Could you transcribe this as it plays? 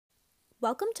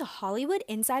Welcome to Hollywood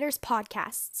Insiders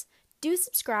Podcasts. Do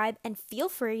subscribe and feel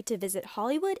free to visit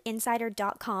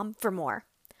HollywoodInsider.com for more.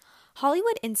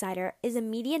 Hollywood Insider is a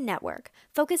media network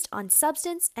focused on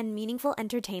substance and meaningful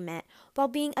entertainment while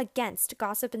being against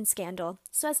gossip and scandal,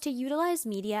 so as to utilize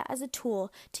media as a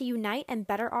tool to unite and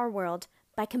better our world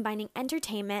by combining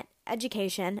entertainment,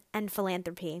 education, and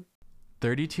philanthropy.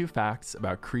 32 facts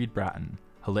about Creed Bratton,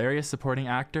 hilarious supporting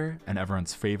actor and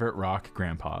everyone's favorite rock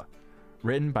grandpa.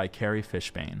 Written by Carrie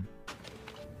Fishbane.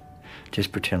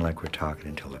 Just pretend like we're talking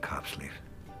until the cops leave.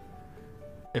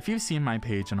 If you've seen my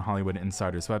page on Hollywood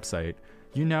Insider's website,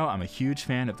 you know I'm a huge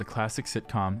fan of the classic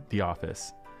sitcom The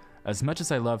Office. As much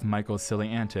as I love Michael's silly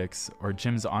antics or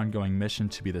Jim's ongoing mission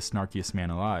to be the snarkiest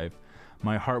man alive,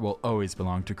 my heart will always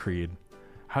belong to Creed.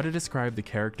 How to describe the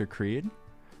character Creed?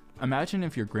 Imagine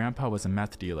if your grandpa was a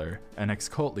meth dealer, an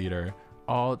ex-cult leader,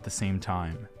 all at the same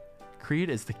time.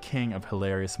 Creed is the king of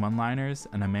hilarious one-liners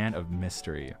and a man of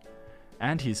mystery.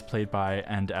 And he's played by,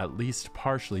 and at least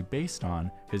partially based on,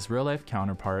 his real-life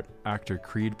counterpart, actor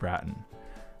Creed Bratton.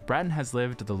 Bratton has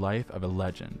lived the life of a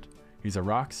legend. He's a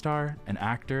rock star, an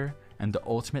actor, and the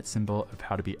ultimate symbol of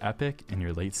how to be epic in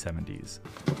your late 70s.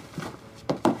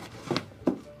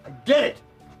 I get it!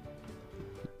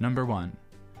 Number 1.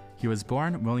 He was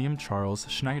born William Charles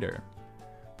Schneider.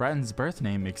 Bratton's birth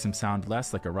name makes him sound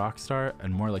less like a rock star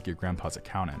and more like your grandpa's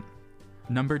accountant.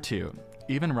 Number 2.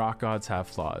 Even rock gods have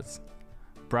flaws.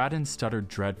 Bratton stuttered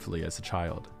dreadfully as a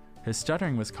child. His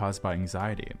stuttering was caused by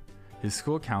anxiety. His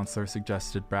school counselor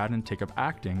suggested Bratton take up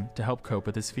acting to help cope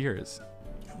with his fears.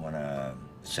 I want to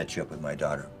set you up with my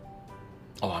daughter.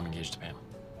 Oh, I'm engaged to Pam.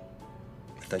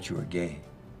 I thought you were gay.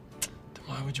 Then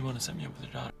why would you want to set me up with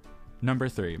your daughter? Number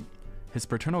 3. His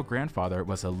paternal grandfather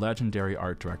was a legendary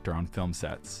art director on film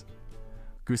sets.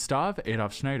 Gustav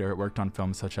Adolf Schneider worked on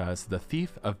films such as The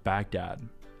Thief of Baghdad.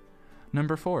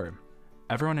 Number 4.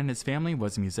 Everyone in his family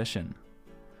was a musician.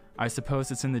 I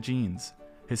suppose it's in the genes.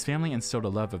 His family instilled a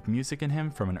love of music in him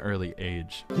from an early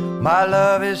age. My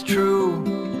love is true.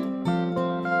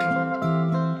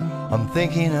 I'm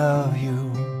thinking of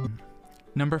you.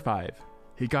 Number 5.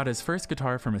 He got his first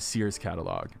guitar from a Sears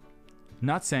catalog.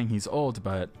 Not saying he's old,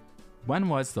 but when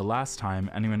was the last time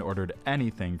anyone ordered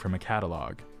anything from a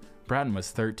catalog? Bratton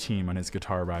was 13 when his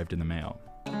guitar arrived in the mail.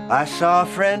 I saw a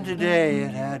friend today,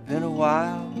 it had been a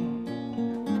while.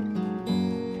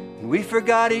 We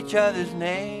forgot each other's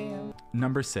name.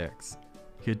 Number 6.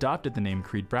 He adopted the name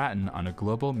Creed Bratton on a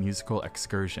global musical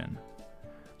excursion.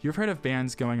 You've heard of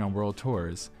bands going on world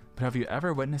tours, but have you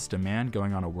ever witnessed a man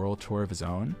going on a world tour of his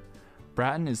own?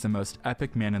 Bratton is the most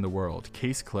epic man in the world,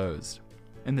 case closed.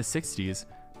 In the 60s,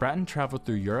 Bratton traveled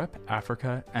through Europe,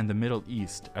 Africa, and the Middle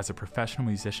East as a professional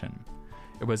musician.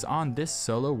 It was on this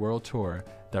solo world tour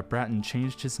that Bratton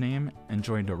changed his name and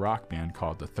joined a rock band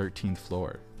called the 13th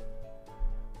Floor.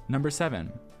 Number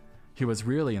 7. He was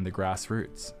really in the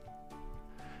Grassroots.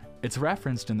 It's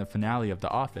referenced in the finale of The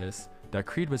Office that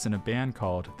Creed was in a band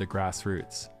called the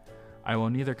Grassroots. I will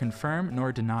neither confirm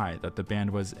nor deny that the band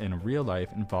was in real life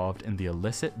involved in the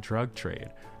illicit drug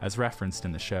trade, as referenced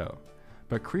in the show.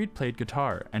 But Creed played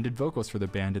guitar and did vocals for the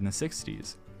band in the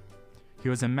 60s. He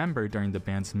was a member during the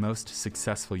band's most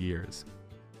successful years.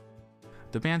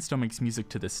 The band still makes music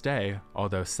to this day,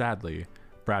 although sadly,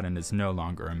 Bratton is no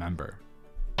longer a member.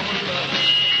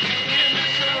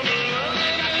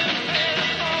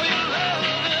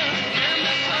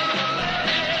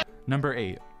 Number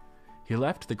 8. He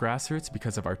left the Grassroots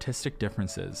because of artistic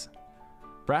differences.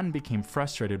 Bratton became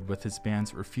frustrated with his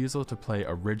band's refusal to play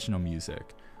original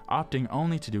music, opting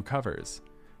only to do covers.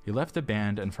 He left the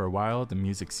band and for a while the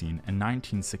music scene in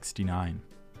 1969.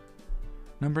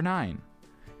 Number 9.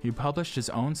 He published his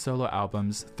own solo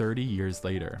albums 30 years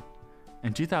later.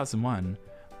 In 2001,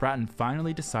 Bratton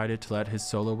finally decided to let his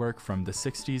solo work from the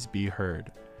 60s be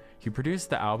heard. He produced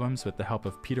the albums with the help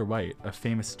of Peter White, a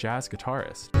famous jazz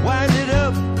guitarist. Wind it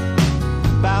up,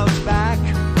 bounce back,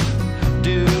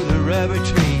 do the rubber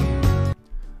tree.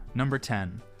 Number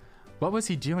 10. What was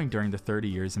he doing during the 30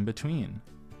 years in between?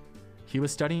 He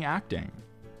was studying acting,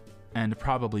 and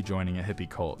probably joining a hippie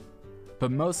cult, but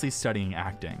mostly studying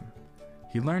acting.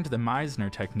 He learned the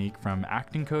Meisner technique from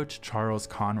acting coach Charles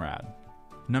Conrad.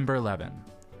 Number 11.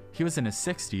 He was in his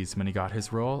 60s when he got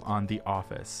his role on The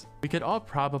Office. We could all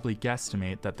probably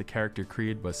guesstimate that the character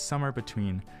Creed was somewhere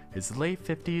between his late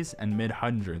 50s and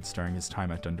mid-hundreds during his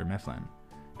time at Dunder Mifflin.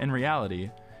 In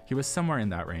reality, he was somewhere in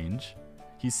that range.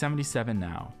 He's 77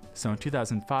 now, so in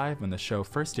 2005 when the show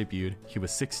first debuted, he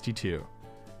was 62.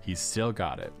 He's still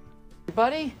got it.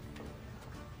 Everybody,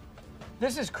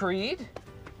 this is Creed,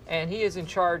 and he is in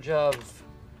charge of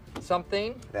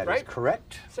something, That right? is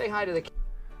correct. Say hi to the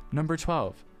Number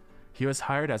 12. He was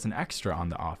hired as an extra on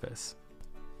The Office.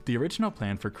 The original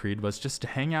plan for Creed was just to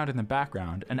hang out in the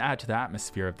background and add to the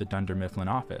atmosphere of the Dunder Mifflin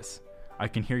office. I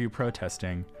can hear you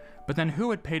protesting, but then who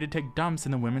would pay to take dumps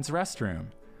in the women's restroom?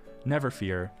 Never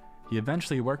fear, he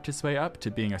eventually worked his way up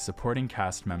to being a supporting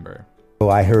cast member. So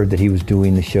I heard that he was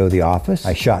doing the show The Office.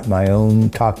 I shot my own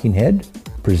talking head,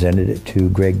 presented it to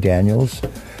Greg Daniels,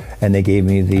 and they gave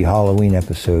me the Halloween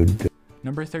episode.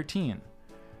 Number 13.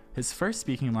 His first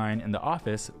speaking line in The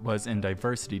Office was in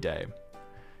Diversity Day.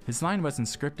 His line wasn't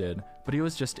scripted, but he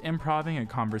was just improvising a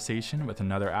conversation with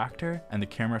another actor, and the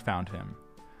camera found him.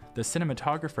 The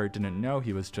cinematographer didn't know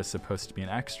he was just supposed to be an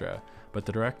extra, but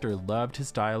the director loved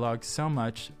his dialogue so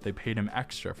much they paid him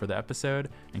extra for the episode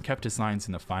and kept his lines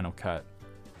in the final cut.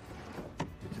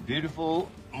 It's a beautiful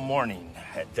morning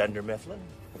at Dunder Mifflin.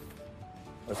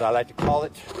 As I like to call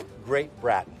it, Great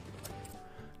Bratton.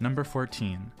 Number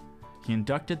 14. He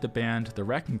inducted the band The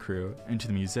Wrecking Crew into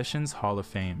the Musicians Hall of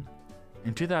Fame.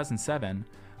 In 2007,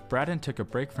 Bratton took a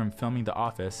break from filming The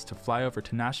Office to fly over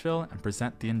to Nashville and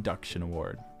present the induction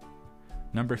award.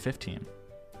 Number 15.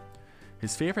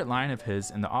 His favorite line of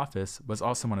his in The Office was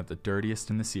also one of the dirtiest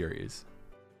in the series.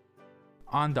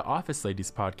 On the Office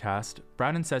Ladies podcast,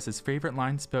 Bratton says his favorite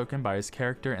line spoken by his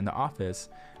character in The Office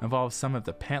involves some of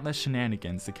the pantless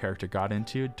shenanigans the character got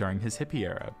into during his hippie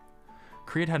era.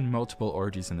 Creed had multiple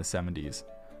orgies in the 70s,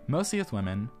 mostly with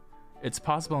women. It's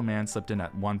possible a man slipped in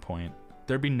at one point.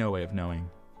 There'd be no way of knowing.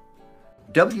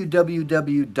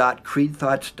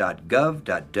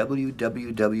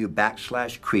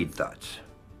 www.creedthoughts.gov.www/creedthoughts.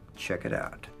 Check it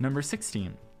out. Number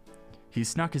 16. He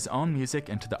snuck his own music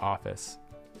into The Office.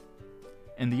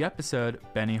 In the episode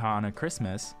Benihana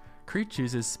Christmas, Creed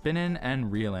chooses Spinnin'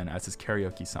 and Reelin' as his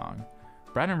karaoke song.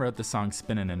 Bratton wrote the song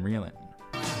Spinnin' and Reelin'.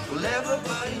 Well,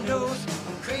 everybody knows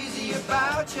I'm crazy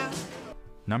about you.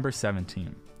 Number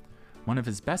 17. One of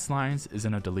his best lines is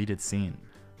in a deleted scene.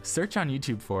 Search on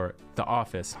YouTube for The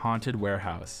Office Haunted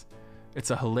Warehouse.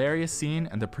 It's a hilarious scene,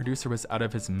 and the producer was out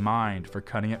of his mind for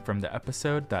cutting it from the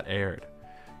episode that aired.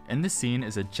 In this scene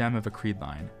is a gem of a Creed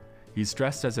line. He's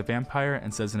dressed as a vampire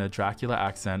and says in a Dracula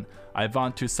accent, "I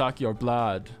want to suck your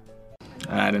blood."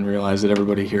 I didn't realize that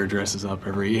everybody here dresses up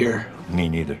every year. Me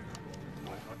neither.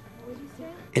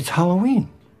 It's Halloween.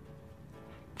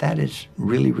 That is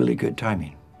really, really good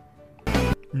timing.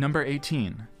 Number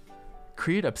 18.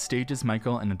 Creed upstages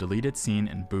Michael in a deleted scene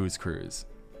in Booze Cruise.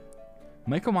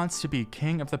 Michael wants to be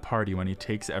king of the party when he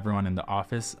takes everyone in the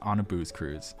office on a booze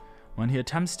cruise. When he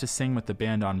attempts to sing with the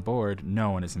band on board,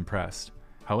 no one is impressed.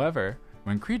 However,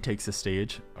 when Creed takes the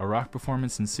stage, a rock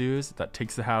performance ensues that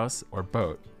takes the house, or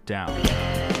boat, down.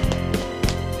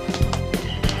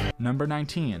 Number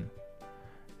 19.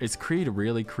 Is Creed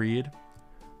really Creed?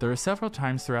 There are several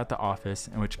times throughout The Office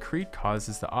in which Creed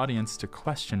causes the audience to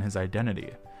question his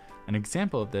identity. An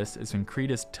example of this is when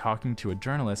Creed is talking to a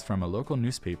journalist from a local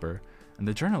newspaper, and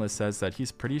the journalist says that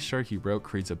he's pretty sure he wrote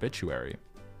Creed's obituary.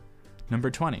 Number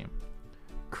 20.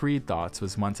 Creed Thoughts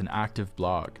was once an active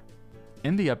blog.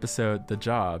 In the episode The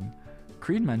Job,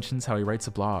 Creed mentions how he writes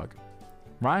a blog.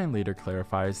 Ryan later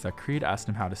clarifies that Creed asked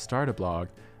him how to start a blog,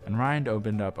 and Ryan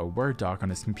opened up a Word doc on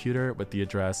his computer with the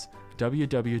address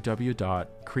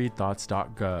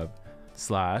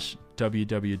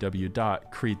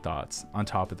www.creedthoughts.gov/www.creedthoughts on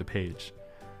top of the page.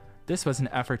 This was an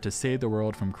effort to save the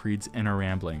world from Creed's inner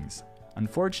ramblings.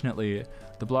 Unfortunately,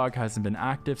 the blog hasn't been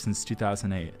active since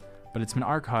 2008, but it's been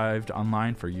archived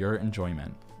online for your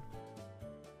enjoyment.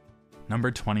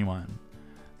 Number 21.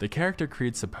 The character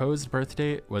Creed's supposed birth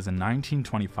date was in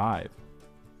 1925.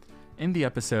 In the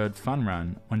episode Fun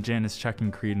Run, when Jan is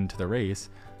checking Creed into the race,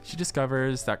 she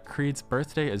discovers that Creed's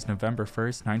birthday is November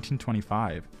 1st,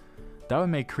 1925. That would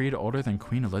make Creed older than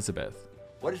Queen Elizabeth.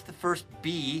 What does the first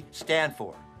B stand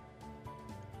for?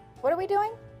 What are we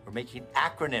doing? We're making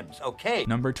acronyms, okay?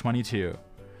 Number 22.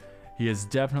 He is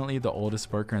definitely the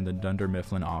oldest worker in the Dunder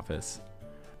Mifflin office.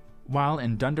 While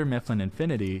in Dunder Mifflin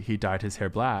Infinity, he dyed his hair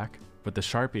black, with the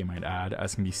Sharpie might add,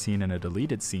 as can be seen in a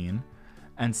deleted scene,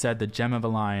 and said the gem of a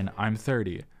line, "I'm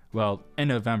 30. Well, in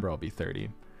November I'll be 30.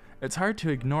 It's hard to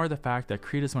ignore the fact that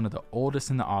Creed is one of the oldest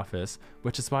in the office,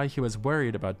 which is why he was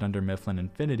worried about Dunder Mifflin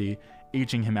Infinity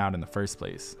aging him out in the first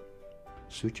place.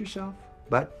 Suit yourself,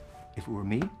 but if it were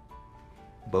me,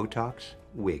 Botox,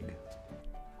 wig.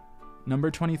 Number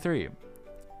 23.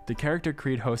 The character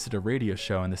Creed hosted a radio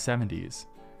show in the 70s.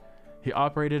 He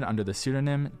operated under the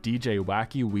pseudonym DJ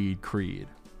Wacky Weed Creed.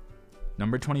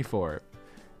 Number 24.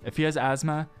 If he has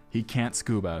asthma, he can't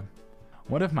scuba.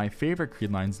 One of my favorite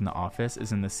Creed lines in The Office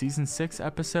is in the season 6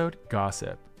 episode,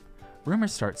 Gossip.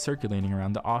 Rumors start circulating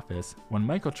around the office when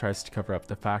Michael tries to cover up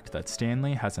the fact that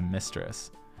Stanley has a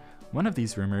mistress. One of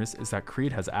these rumors is that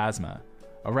Creed has asthma,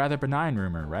 a rather benign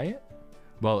rumor, right?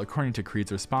 Well, according to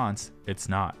Creed's response, it's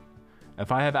not.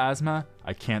 If I have asthma,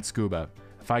 I can't scuba.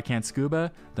 If I can't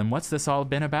scuba, then what's this all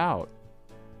been about?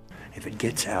 If it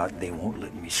gets out, they won't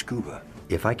let me scuba.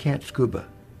 If I can't scuba,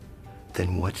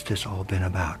 then what's this all been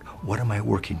about? What am I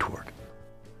working toward?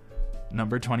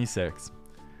 Number 26.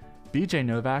 BJ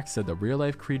Novak said the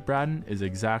real-life Creed Bratton is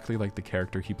exactly like the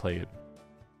character he played.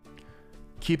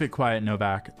 Keep it quiet,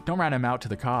 Novak. Don't rat him out to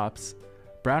the cops.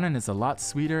 Bratton is a lot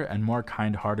sweeter and more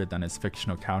kind-hearted than his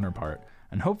fictional counterpart,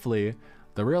 and hopefully,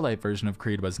 the real-life version of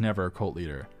Creed was never a cult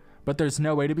leader. But there's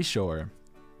no way to be sure.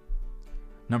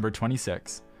 Number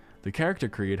 26. The character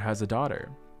Creed has a daughter.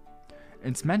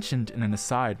 It's mentioned in an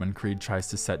aside when Creed tries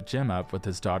to set Jim up with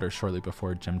his daughter shortly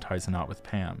before Jim ties a knot with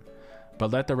Pam. But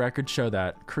let the record show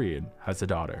that Creed has a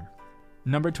daughter.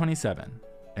 Number 27.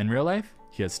 In real life,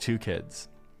 he has 2 kids.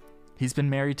 He's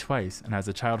been married twice and has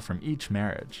a child from each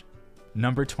marriage.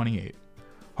 Number 28.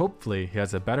 Hopefully, he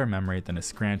has a better memory than his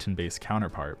Scranton-based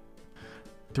counterpart.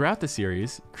 Throughout the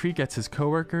series, Creed gets his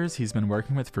co-workers he's been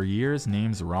working with for years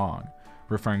names wrong,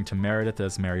 referring to Meredith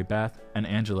as Mary Beth and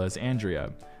Angela as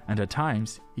Andrea, and at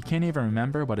times, he can't even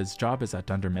remember what his job is at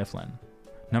Dunder Mifflin.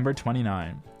 Number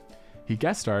 29. He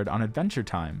guest starred on Adventure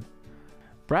Time.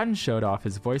 Bratton showed off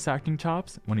his voice acting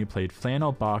chops when he played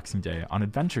Flannel Boxing Day on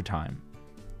Adventure Time.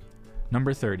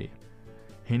 Number 30.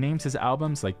 He names his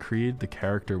albums like Creed the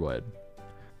character would.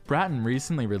 Bratton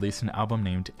recently released an album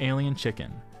named Alien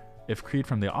Chicken. If Creed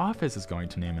from The Office is going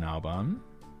to name an album...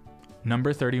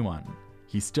 Number 31.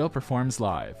 He still performs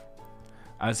live.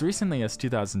 As recently as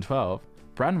 2012,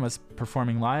 Bratton was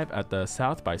performing live at the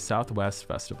South by Southwest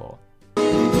Festival.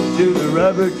 To the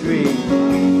rubber tree.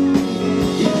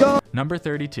 Number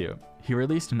 32. He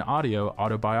released an audio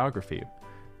autobiography.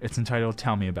 It's entitled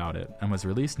Tell Me About It and was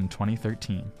released in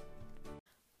 2013.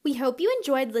 We hope you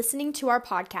enjoyed listening to our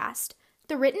podcast.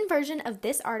 The written version of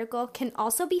this article can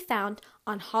also be found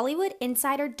on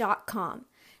HollywoodInsider.com.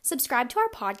 Subscribe to our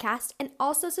podcast and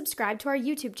also subscribe to our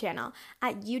YouTube channel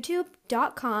at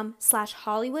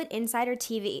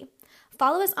youtube.com/HollywoodInsiderTV.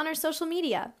 Follow us on our social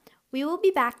media. We will be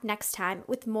back next time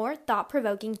with more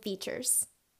thought-provoking features.